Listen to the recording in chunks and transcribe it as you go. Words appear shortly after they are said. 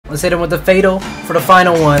Let's hit him with the fatal for the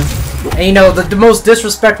final one. And you know, the most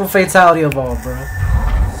disrespectful fatality of all, bro.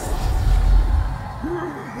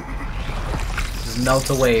 Just melt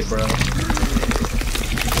away, bro.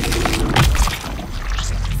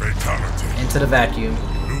 Fatality. Into the vacuum.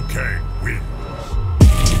 Liu Kang wins.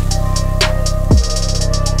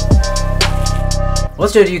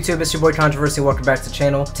 What's good, YouTube? It's your boy ControverC. Welcome back to the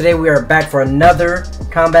channel. Today we are back for another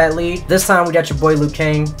Kombat League. This time we got your boy Liu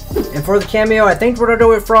Kang. And for the cameo, I think we're gonna go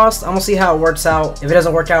with Frost. I'm gonna see how it works out. If it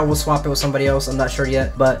doesn't work out, we'll swap it with somebody else. I'm not sure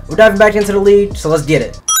yet. But we're diving back into the league, so let's get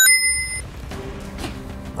it.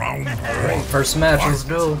 Round Alright, first match, let's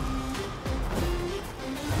go.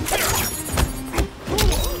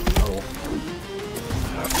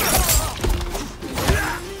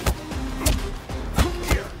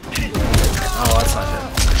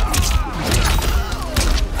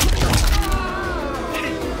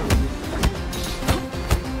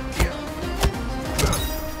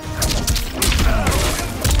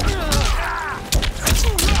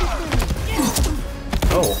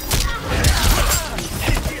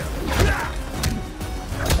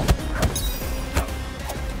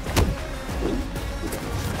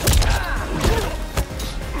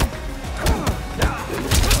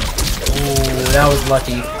 That was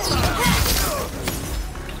lucky.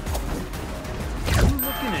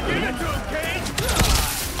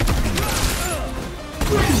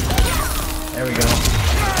 There we go.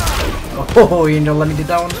 Oh, you know, let me do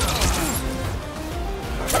that one.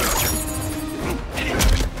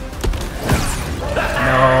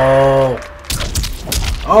 No.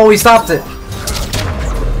 Oh, he stopped it.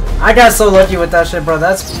 I got so lucky with that shit, bro.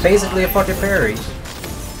 That's basically a fucking parry.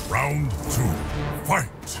 Round 2. Fight.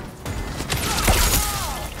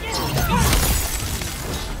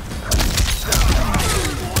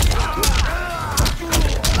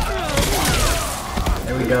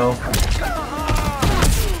 There we go.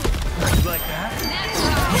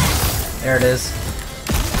 There it is.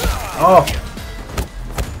 Oh.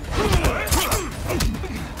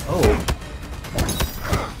 Oh.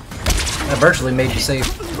 That virtually made you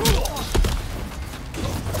safe.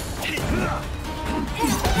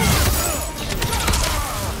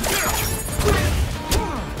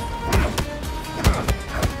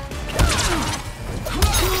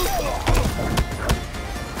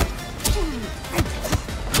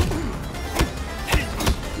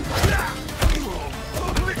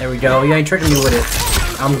 There we go. You ain't tricking me with it.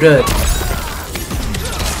 I'm good.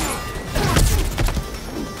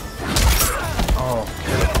 Oh.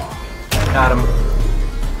 Got him.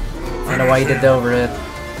 I don't know why he did the overhead.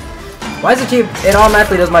 Why does it keep... It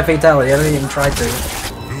automatically does my fatality. I didn't even try to.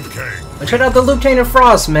 But check out the Lui Kang and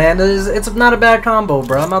Frost, man. It's not a bad combo,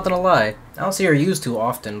 bro. I'm not gonna lie. I don't see her used too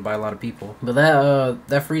often by a lot of people. But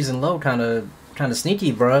that freezing low kind of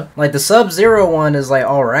sneaky, bro. Like the Sub-Zero one is like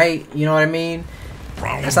alright. You know what I mean?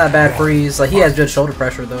 It's not a bad freeze. Like, he has good shoulder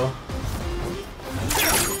pressure, though.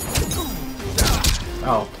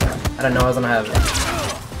 Oh. I didn't know I was gonna have it.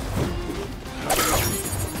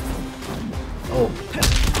 Oh.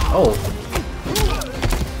 Oh.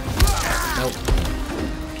 Nope.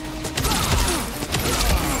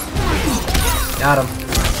 Got him.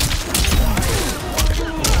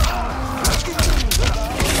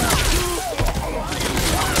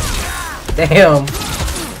 Damn.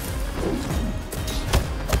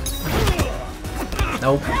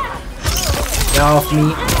 Nope. Get off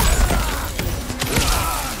me.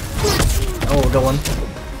 Oh, going.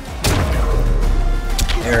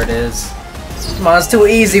 There it is. Come on, it's too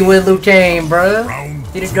easy with Liu Kang, bruh.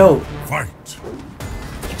 Get it go. Fight.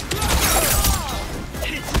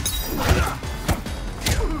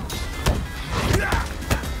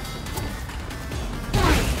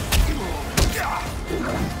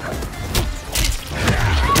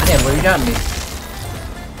 Damn, where you got me?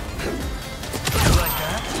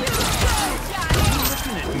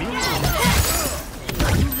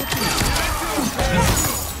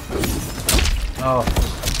 Oh.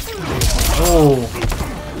 Oh.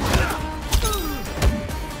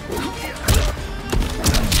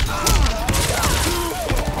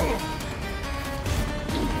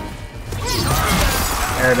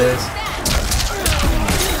 There it is.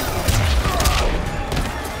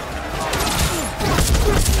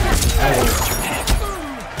 Oh.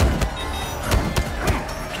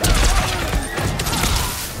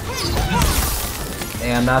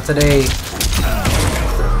 Damn, not today.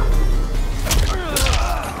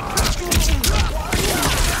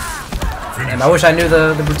 Damn, I wish I knew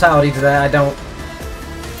the brutality to that. I don't.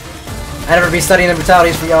 I never be studying the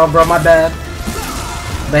brutalities for y'all, bro. My bad.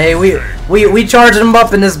 But hey, We charged him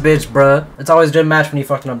up in this bitch, bruh. It's always a good match when you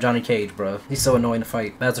fucking up Johnny Cage, bruh. He's so annoying to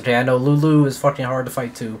fight. That's okay. I know Lulu is fucking hard to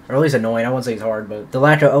fight too. Or at least annoying. I wouldn't say he's hard, but the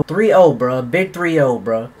lack of 3-0, bruh. Big 3-0,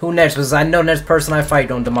 bruh. Who next? Because I know next person I fight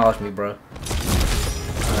don't demolish me, bruh.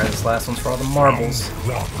 Alright, this last one's for all the marbles.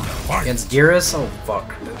 Against Gearus? Oh,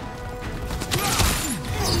 fuck.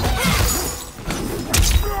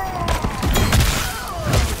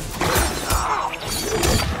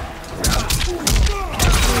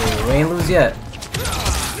 We ain't lose yet.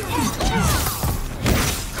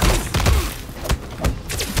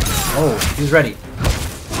 Oh, he's ready.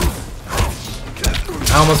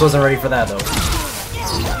 I almost wasn't ready for that though.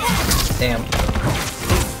 Damn.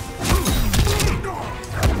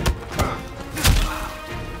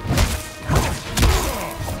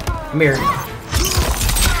 Come here.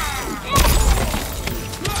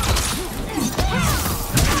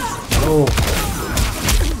 Oh.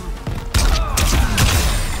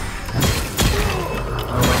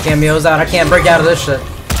 Cameo's out. I can't break out of this shit.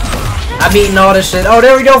 I'm eating all this shit. Oh,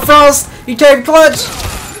 there we go, Frost! You take clutch!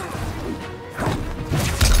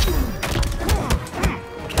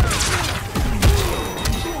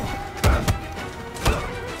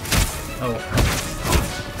 Oh.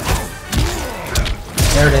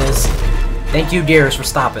 There it is. Thank you, Gearus, for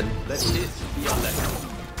stopping.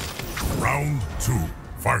 Round 2,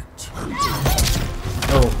 fight.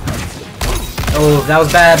 Oh. Oh, that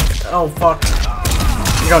was bad. Oh, fuck.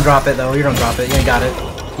 You don't drop it, though. You don't drop it. You ain't got it.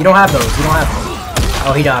 You don't have those. You don't have them.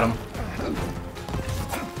 Oh, he got him.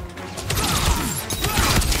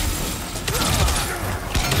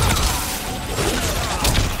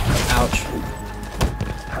 Ouch.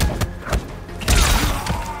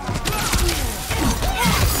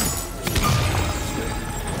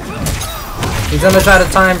 He's gonna try to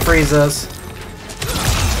time freeze us.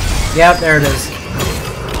 Yep, there it is.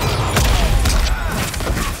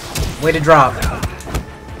 Way to drop.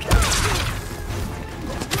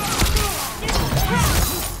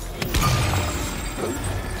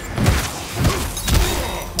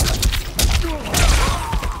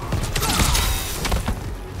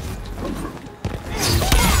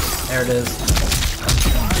 There it is.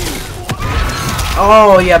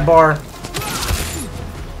 Oh, yeah, bar.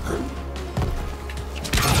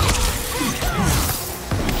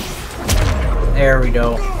 There we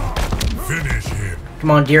go. Finish him.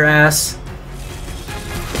 Come on, dear ass.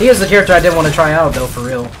 He is the character I did want to try out, though, for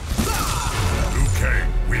real. Liu Kang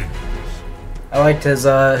wins. I liked his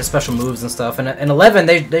special moves and stuff. And in 11,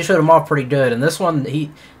 they showed him off pretty good. And this one,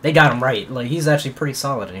 they got him right. Like, he's actually pretty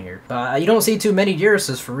solid in here. You don't see too many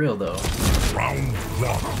Gearuses for real, though. Round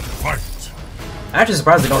 1, fight. I'm actually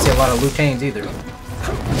surprised they don't see a lot of Liu Kangs either.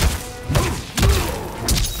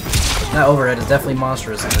 That overhead is definitely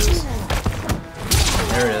monstrous in this.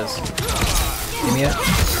 There it is. Give me it.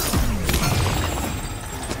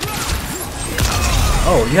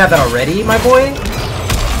 Oh, you have that already, my boy?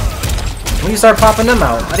 When you start popping them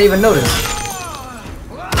out, I didn't even notice.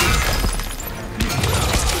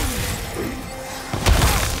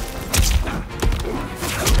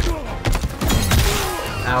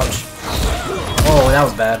 Ouch. Oh, that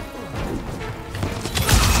was bad.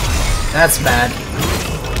 That's bad.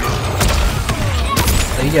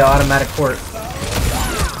 So you get automatic port.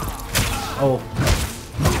 Oh.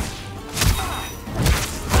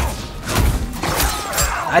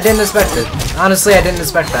 I didn't expect it. Honestly, I didn't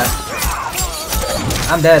expect that.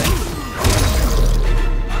 I'm dead.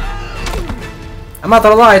 I'm not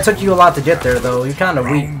gonna lie, it took you a lot to get there, though. You're kind of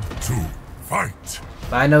weak. Round 2, fight.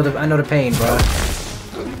 But I know the pain, bro.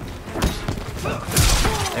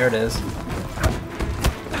 There it is.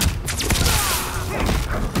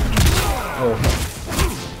 Oh.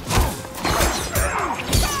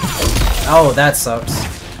 Oh, that sucks.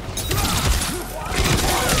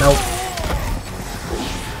 Nope.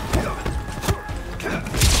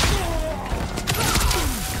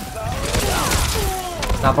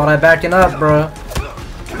 Stop all that backing up, bruh.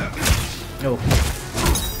 No.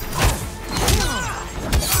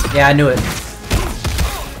 Yeah, I knew it.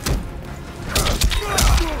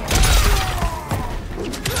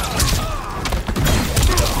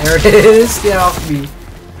 There it is. Get off me.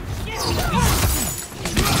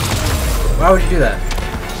 Why would you do that?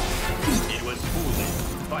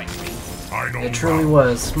 It truly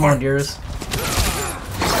was. Come on, Gearus.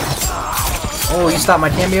 Oh, you stopped my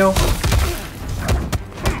cameo?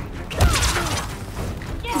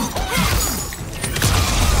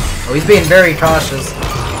 Oh, he's being very cautious.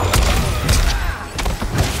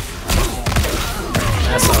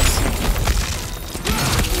 That sucks.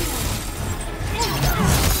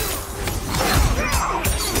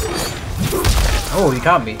 Oh, you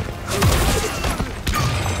caught me.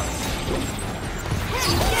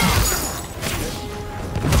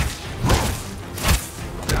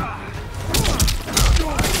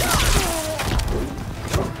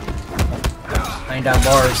 Rain down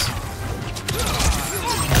bars.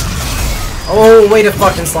 Oh, way to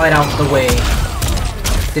fucking slide out the way.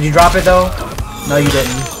 Did you drop it though? No, you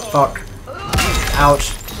didn't. Fuck. Ouch.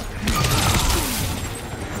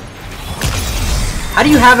 How do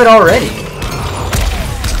you have it already?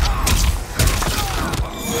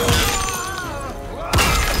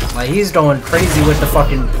 Like, he's going crazy with the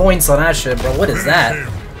fucking points on that shit, bro. What is that?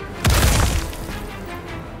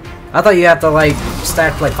 I thought you have to, like,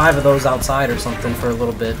 stack, like, 5 of those outside or something for a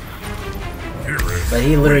little bit. But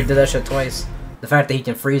he literally did that shit twice. The fact that he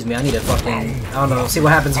can freeze me, I need to fucking, I don't know, see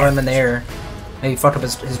what happens when I'm in the air. Maybe fuck up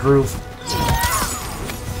his groove.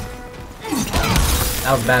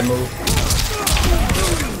 That was a bad move.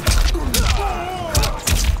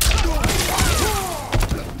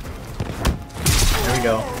 There we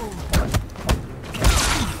go.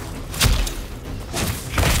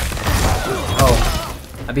 Oh,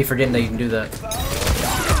 I'd be forgetting that you can do that.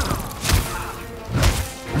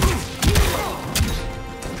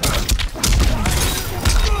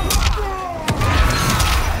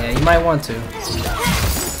 Yeah, you might want to.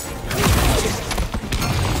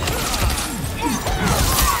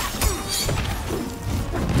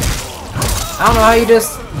 I don't know how you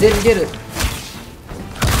just didn't get it.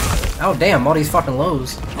 Oh damn, all these fucking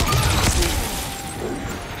lows.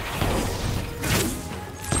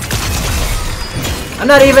 I'm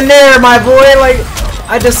not even there, my boy. Like,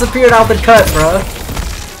 I disappeared out the cut, bro.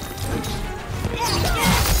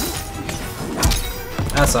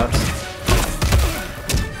 That sucks.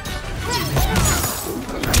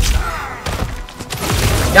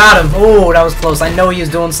 Got him. Oh, that was close. I know he was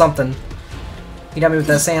doing something. He got me with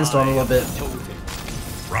that sandstorm a little bit.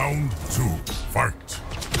 Round 2, fight.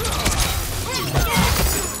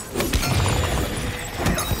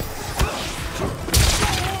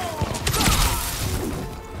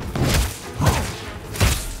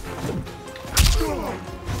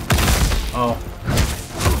 Oh.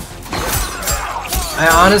 I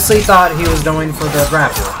honestly thought he was going for the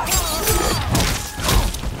grapple.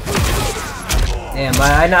 Damn,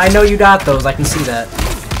 I know you got those. I can see that.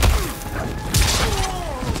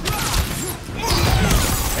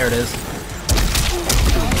 There it is.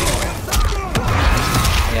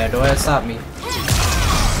 Yeah, go ahead, stop me.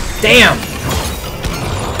 Damn!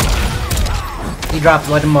 He dropped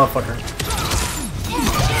like a motherfucker.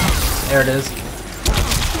 There it is.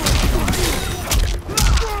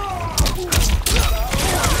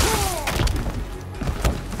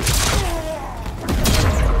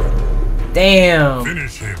 Damn!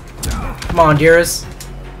 Finish him. Come on, dearest.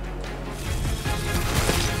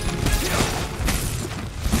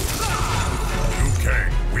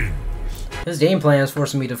 His game plan is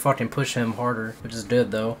forcing me to fucking push him harder, which is good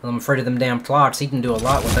though. I'm afraid of them damn clocks. He can do a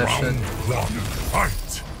lot with that shit.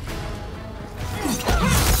 Fight.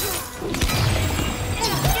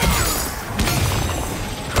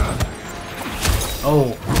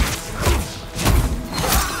 Oh.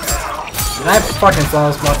 Did I fucking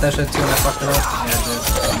flawless block that shit too and I fucked it up? Yeah,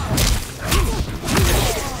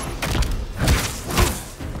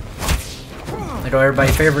 I did. There go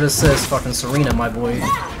everybody's favorite assist, fucking Serena, my boy.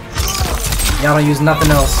 Y'all don't use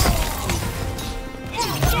nothing else.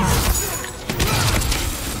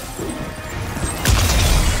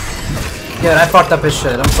 Good, I fucked up his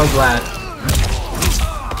shit. I'm so glad.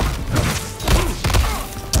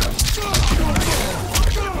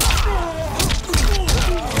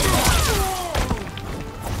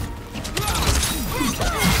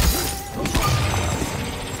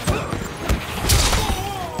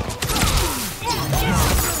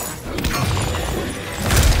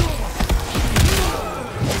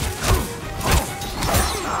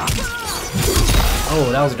 Oh,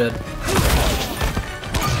 that was good.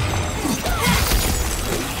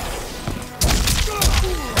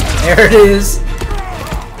 There it is.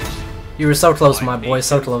 You were so close, my boy,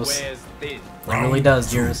 so close. It really does,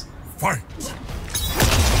 Gears. Fight.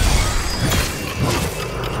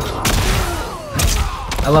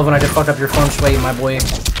 I love when I can fuck up your feng shui, my boy.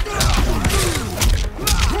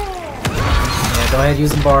 Yeah, go ahead,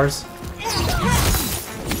 use the bars.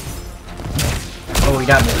 Oh, you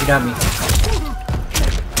got me, you got me.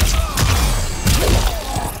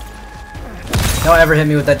 Don't ever hit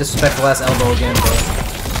me with that disrespectful ass elbow again, bro.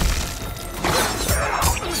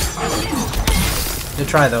 Good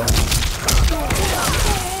try, though.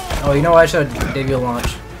 Oh, you know what? I should give you a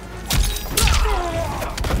launch.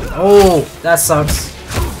 Oh, that sucks.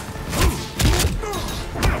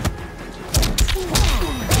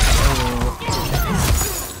 Oh.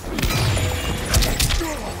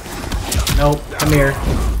 Nope, come here.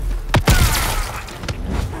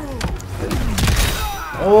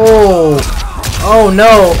 Oh! Oh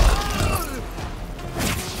no!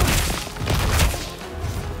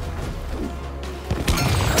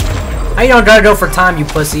 How you don't gotta go for time, you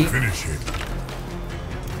pussy? Finish him.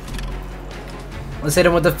 Let's hit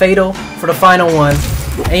him with the fatal for the final one.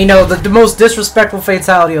 And you know, the most disrespectful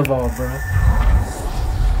fatality of all, bro.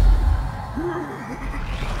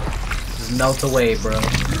 Just melt away, bro.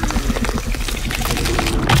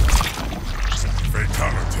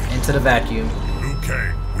 Fatality. Into the vacuum. Liu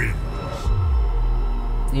Kang wins.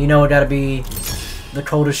 You know it gotta be the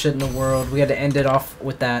coldest shit in the world. We had to end it off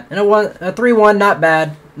with that. And a 3-1, not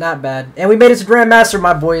bad. Not bad. And we made it to Grandmaster,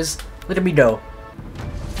 my boys. Look at me go.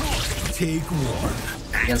 Take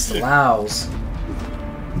one. Against the Laos.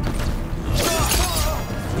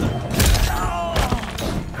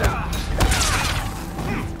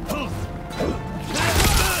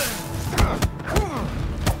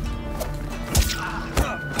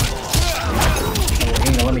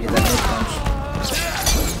 Let me get that mid punch.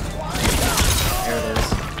 There it is.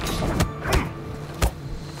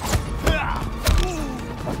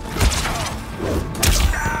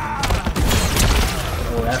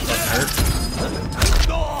 Oh, that fucking hurt.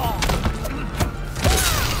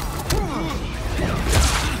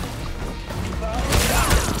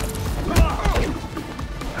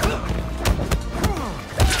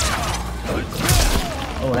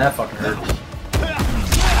 Oh, that fucking hurt.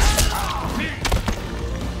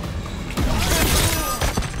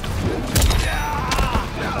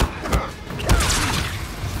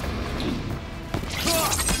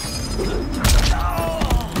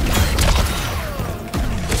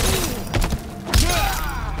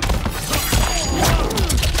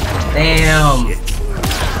 Damn!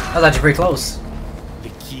 That was actually pretty close. The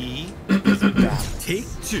key is about take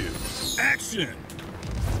two. Action.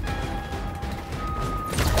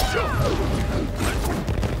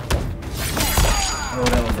 Oh,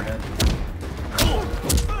 that overhead.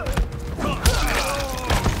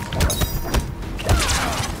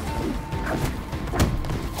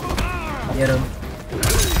 Get him.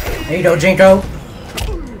 There you go, Jinko.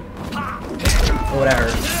 Oh, that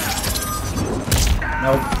hurt.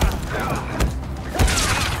 Nope.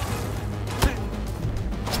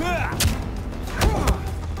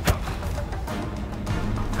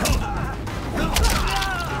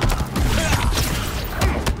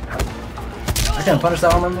 I can't punish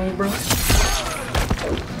that armor move, bro.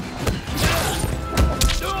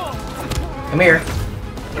 Come here,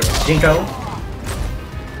 Jinko.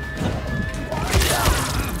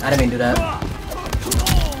 I didn't mean to do that.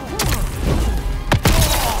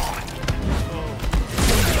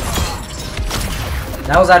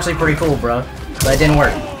 That was actually pretty cool, bro. But it didn't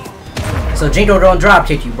work. So Jinko don't drop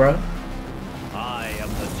kick you, bro. I am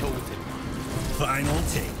the chosen one. Final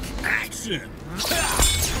take. Action.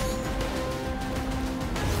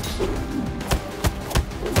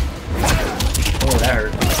 Oh, that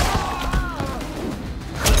hurt.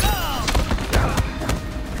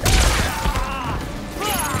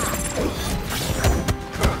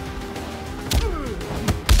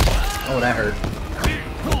 Oh, that hurt.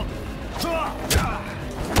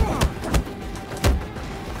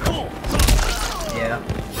 Yeah.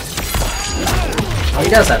 Oh, he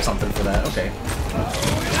does have something for that. Okay.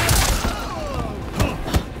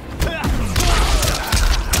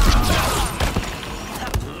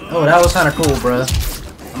 Oh, that was kind of cool, bro.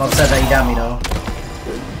 I'm upset that you got me, though.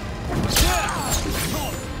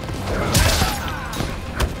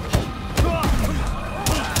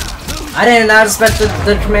 I did not expect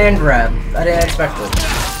the command grab. I didn't expect it.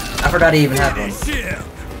 I forgot he even had one.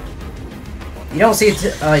 You don't see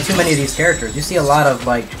like too many of these characters. You see a lot of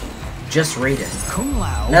like just Raiden.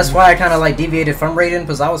 And that's why I kind of like deviated from Raiden,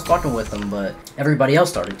 because I was fucking with them, but everybody else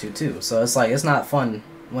started to too. So it's like it's not fun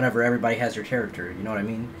whenever everybody has your character. You know what I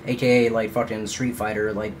mean? AKA like fucking Street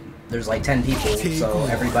Fighter. Like there's like 10 people, so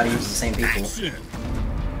everybody uses the same people.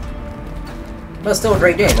 But it's still a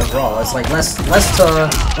great game overall. It's like less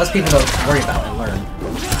people to worry about and learn.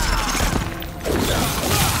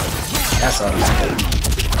 That sucks.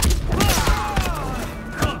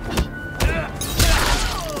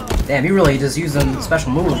 Damn, you really just using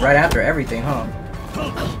special moves right after everything, huh?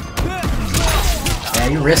 Yeah,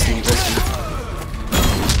 you risky,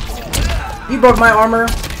 You broke my armor.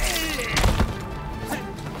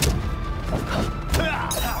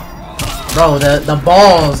 Bro, the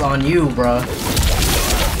balls on you, bro.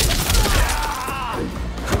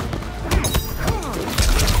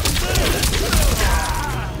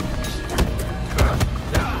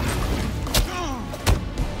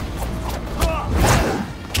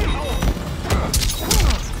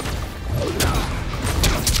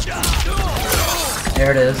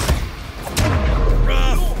 There it is.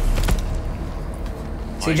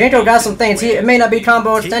 See, Jinko got some things. It may not be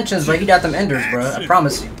combo extensions, but he got them enders, bro. I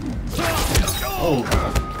promise you. Oh.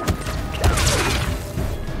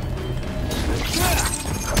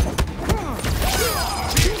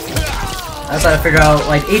 That's how I figure out,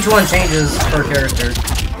 like, each one changes per character.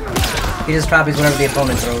 He just copies whatever the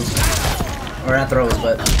opponent throws. Or not throws,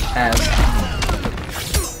 but has.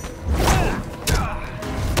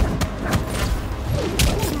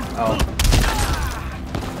 Oh.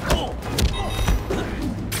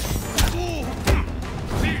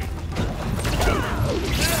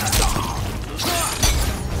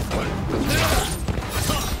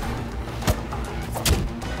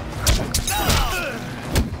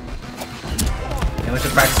 We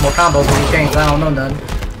should practice more combos when we change. I don't know none.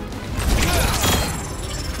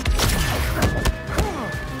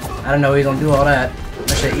 I don't know he's gonna do all that.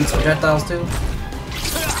 That shit eats projectiles too.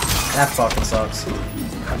 That fucking sucks.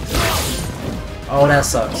 Oh, that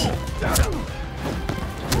sucks.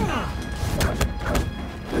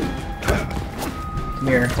 Come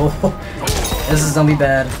here. Oh, this is gonna be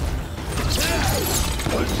bad.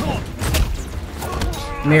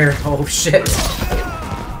 Come here. Oh shit.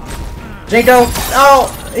 Jinko! Oh!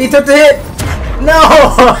 He took the hit! No!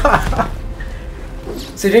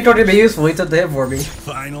 See, Jinko did be useful. He took the hit for me.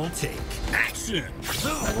 Final take. Action. Like,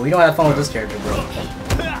 well, we don't have fun with this character, bro.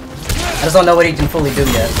 I just don't know what he can fully do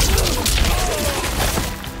yet.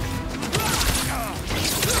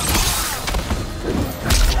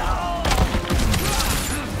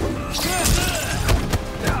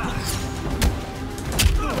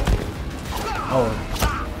 Oh.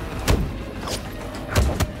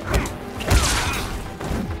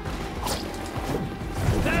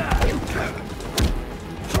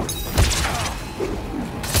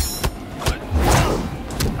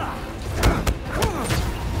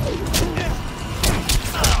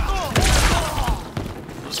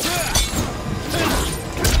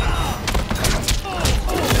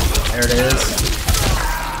 There it is.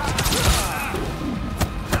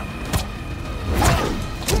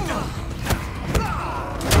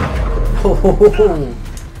 Oh,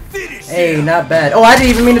 hey, not bad. Oh, I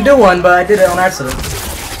didn't even mean to do one, but I did it on accident.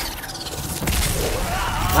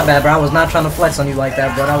 My bad, bro. I was not trying to flex on you like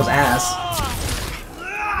that, bro. That was ass.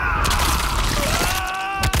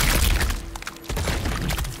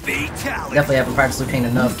 Definitely haven't practiced Liu Kang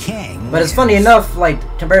enough. But it's funny enough, like,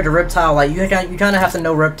 compared to Reptile, like, you kind of have to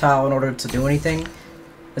know Reptile in order to do anything.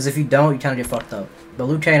 Because if you don't, you kind of get fucked up. But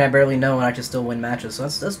Liu Kang I barely know, and I can still win matches, so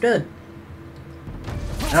that's good.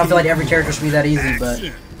 I don't feel like every character should be that easy, but,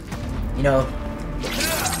 you know,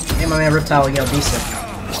 me and my man Reptile, you know, decent.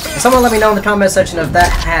 And someone let me know in the comment section if that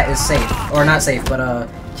hat is safe, or not safe, but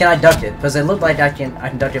can I duck it? Because it looked like I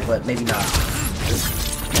can duck it, but maybe not.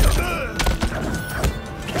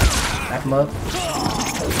 Back him up.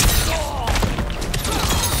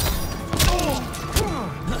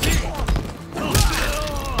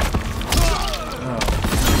 Oh.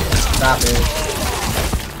 Stop it.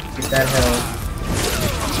 Get that hell.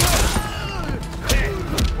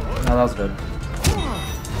 Oh, that was good.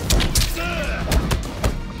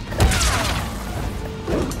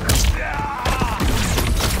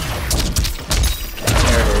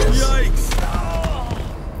 There it is.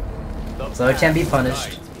 So it can be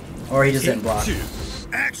punished. Or he just didn't block.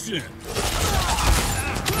 Action.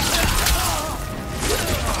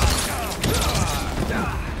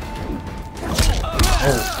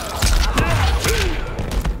 Oh.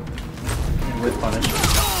 Whip punish.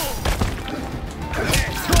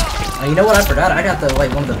 Oh, you know what? I forgot. I got the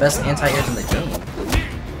one of the best anti-airs in the game.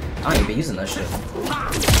 I don't even be using that shit.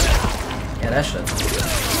 Yeah, that shit.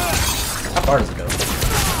 How far does it go?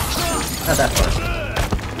 Not that far.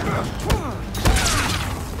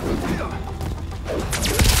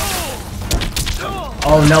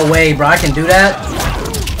 Oh, no way, bro. I can do that?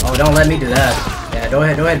 Oh, don't let me do that. Yeah, go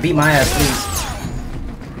ahead, beat my ass, please.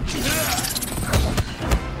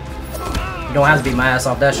 You don't have to beat my ass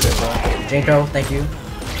off that shit, bro. Jinko, thank you.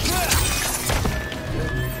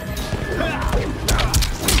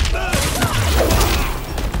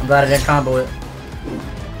 I'm glad I didn't combo it.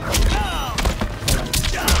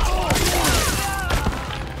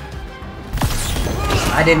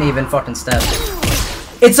 I didn't even fucking step.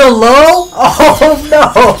 It's a low? Oh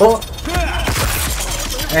no!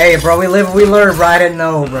 Hey, bro, we live, we learn, bro. I didn't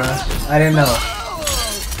know, bro. I didn't know.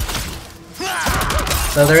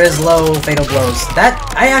 So there is low fatal blows. That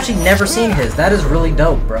I actually never seen his. That is really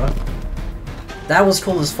dope, bro. That was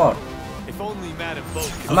cool as fuck.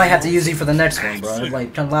 I might have to use you for the next one, bro.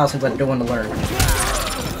 Like, Chun Lao seems like a good one to learn.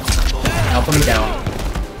 Now put me down.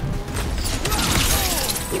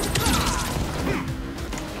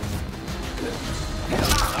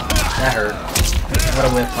 That hurt. What a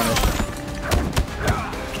whip punish.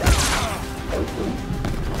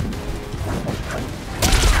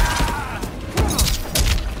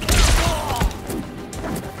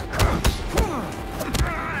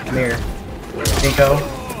 Come here. Shujinko.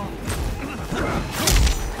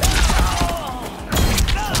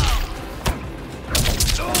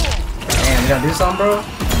 Damn, you gonna do something, bro?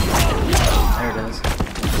 There it is.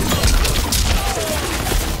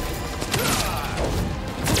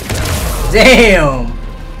 Damn!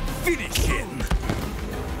 Finish him.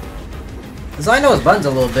 So I know his buttons a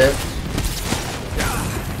little bit.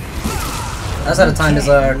 That's how to time his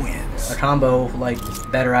a combo like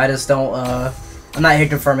better. I just don't I'm not hit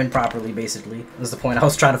confirming properly basically. That's the point I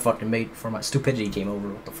was trying to fucking make before my stupidity came over.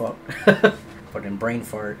 What the fuck? Fucking brain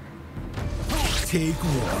fart. Take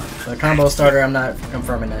one. The combo starter, I'm not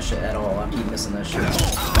confirming that shit at all. I keep missing that shit.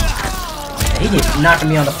 Yeah, he keeps knocking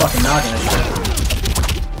me on the fucking noggin and shit.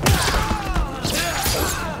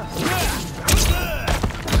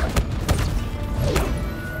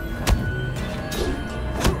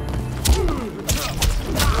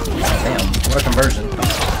 What a conversion.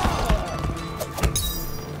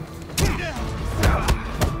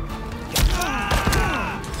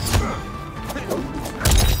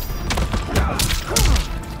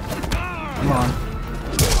 Come on.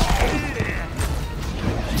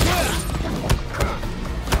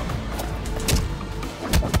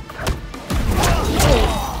 Oh.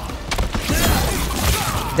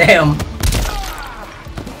 Damn.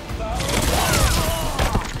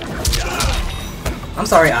 I'm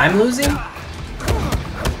sorry, I'm losing?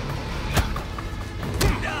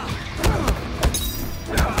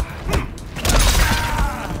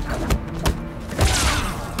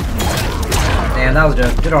 Damn, that was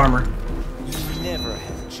good armor. Never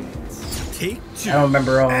had a chance. Take two. I don't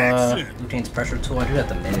remember Liu Kang's pressure tool. I do have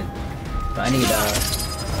the minute. But I need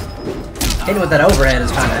hitting with that overhead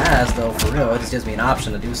is kinda ass though, for real. It just gives me an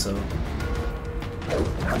option to do so.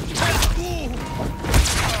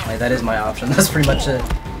 Like that is my option. That's pretty much it.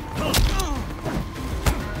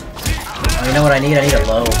 Oh, you know what I need? I need a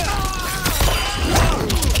low.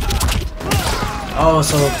 Oh,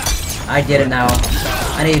 so I get it now.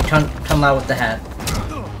 I need to come out with the hat.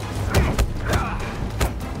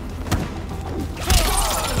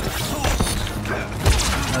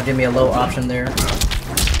 That'll give me a low option there.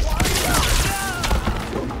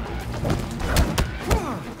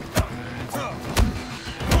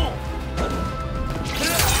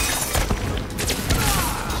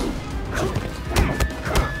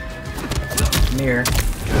 Come here.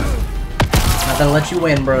 Not gonna let you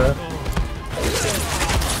win, bro.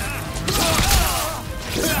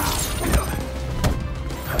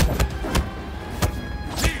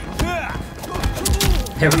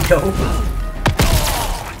 There we go.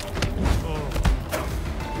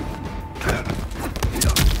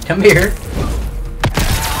 Come here.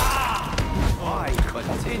 I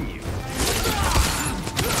continue.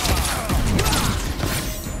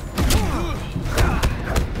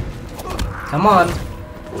 Come on.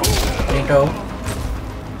 Nico.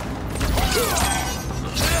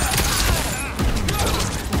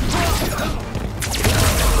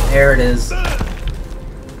 There it is.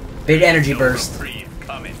 Big energy burst.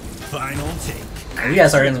 Final take. Oh, you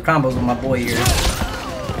guys are getting some combos with my boy here.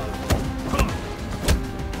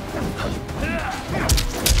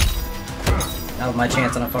 That was my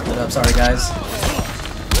chance and I fucked it up. Sorry, guys.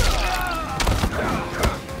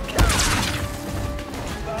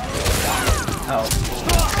 Uh oh.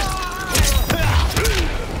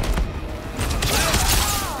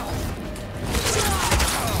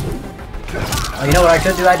 Oh, you know what I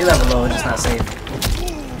could do? I do have a low, it's just not safe.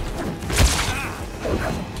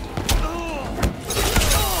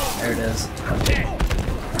 There it is.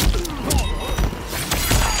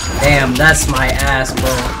 Damn, that's my ass,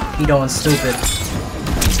 bro. He doing stupid.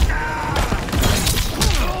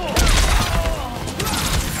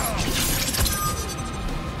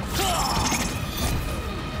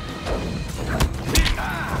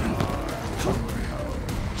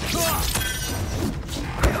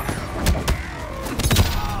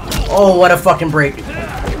 Oh, what a fucking break.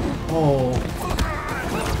 Oh.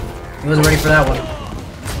 He wasn't ready for that one.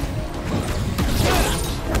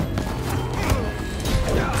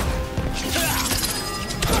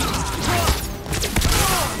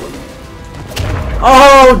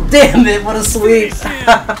 Oh, damn it, what a sweep.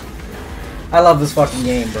 I love this fucking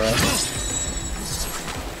game, bro.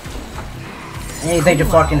 Anything can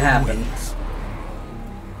fucking happen.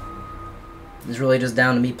 It's really just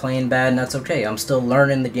down to me playing bad, and that's okay. I'm still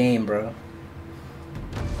learning the game, bro.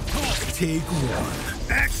 Take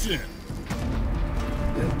one. Action.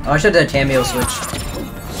 Oh, I should have done a cameo switch.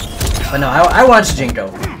 But no, I want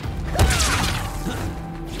Shujinko.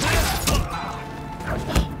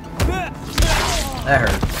 That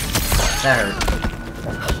hurt. That hurt.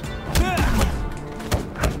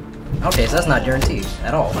 Okay, so that's not guaranteed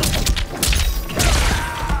at all.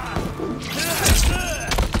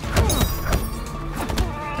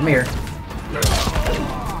 Come here.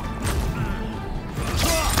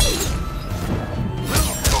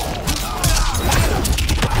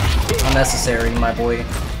 Unnecessary, my boy.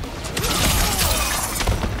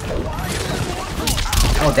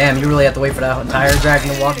 Oh damn, you really have to wait for that entire dragon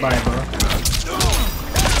to walk by, bro.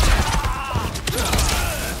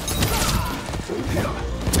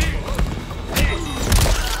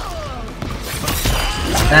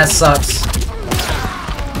 That sucks.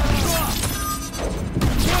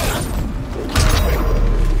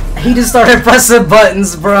 He just started pressing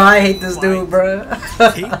buttons, bro. I hate this dude, bro.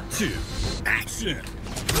 Take 2. Action.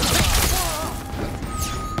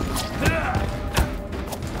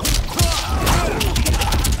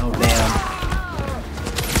 Oh damn.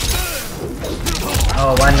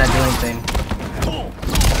 Oh, why didn't I do anything?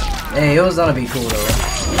 Hey, it was gonna be cool though.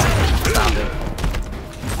 Stop it.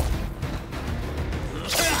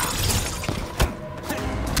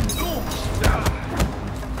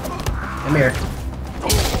 Come here.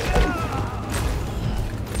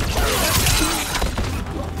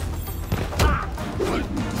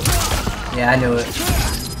 Yeah, I knew it.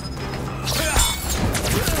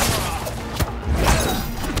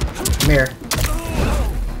 Come here.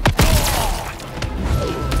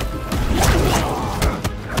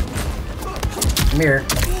 Come here.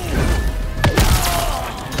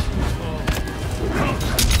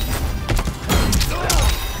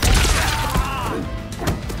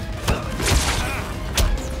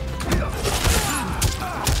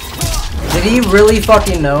 Did he really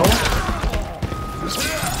fucking know?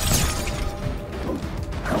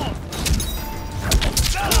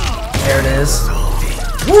 There it is.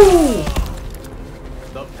 Woo!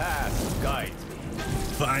 The past guides me.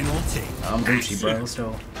 Final take. I'm Gucci, bro. Let's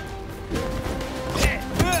go.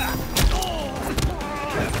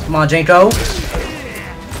 Come on, Jinko.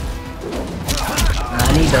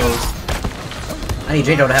 I need those. I need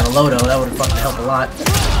Jinko to have a Lodo. That would fucking help a lot.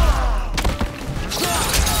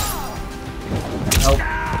 Nope.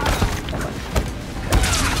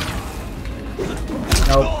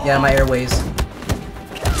 Nope. Yeah, my airways.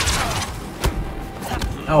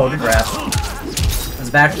 Oh, good grab. It's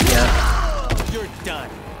back. Yeah. You're done.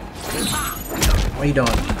 What are you doing?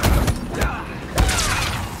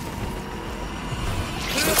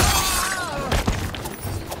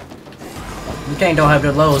 Liu Kang don't have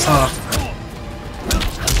good lows, huh?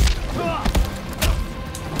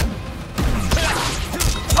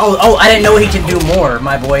 Oh, I didn't know he could do more,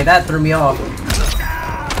 my boy. That threw me off.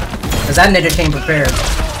 Cause that ninja came prepared.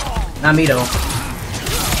 Not me though.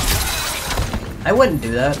 I wouldn't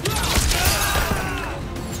do that.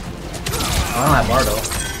 Oh, I don't have Bardo.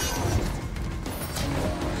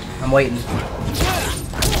 I'm waiting.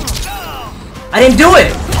 I didn't do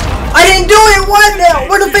it! I didn't do it! What now?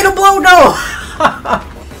 Where'd the fatal blow go?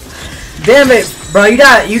 Damn it, bro. You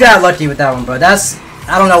got lucky with that one, bro.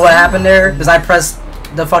 I don't know what happened there, because I pressed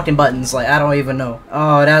the fucking buttons, like, I don't even know.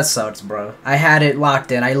 Oh, that sucks, bro. I had it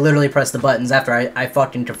locked in. I literally pressed the buttons after I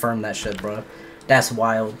fucking confirmed that shit, bro. That's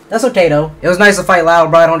wild. That's okay, though. It was nice to fight Loud,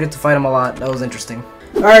 bro. I don't get to fight him a lot. That was interesting.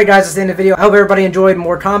 Alright guys, that's the end of the video. I hope everybody enjoyed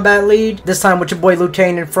more Kombat League. This time with your boy Lui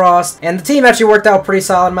Kang and Frost. And the team actually worked out pretty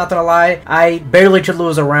solid, I'm not gonna lie. I barely could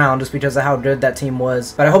lose a round just because of how good that team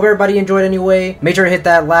was. But I hope everybody enjoyed anyway. Make sure to hit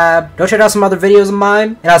that lab. Go check out some other videos of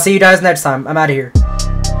mine. And I'll see you guys next time. I'm out of here.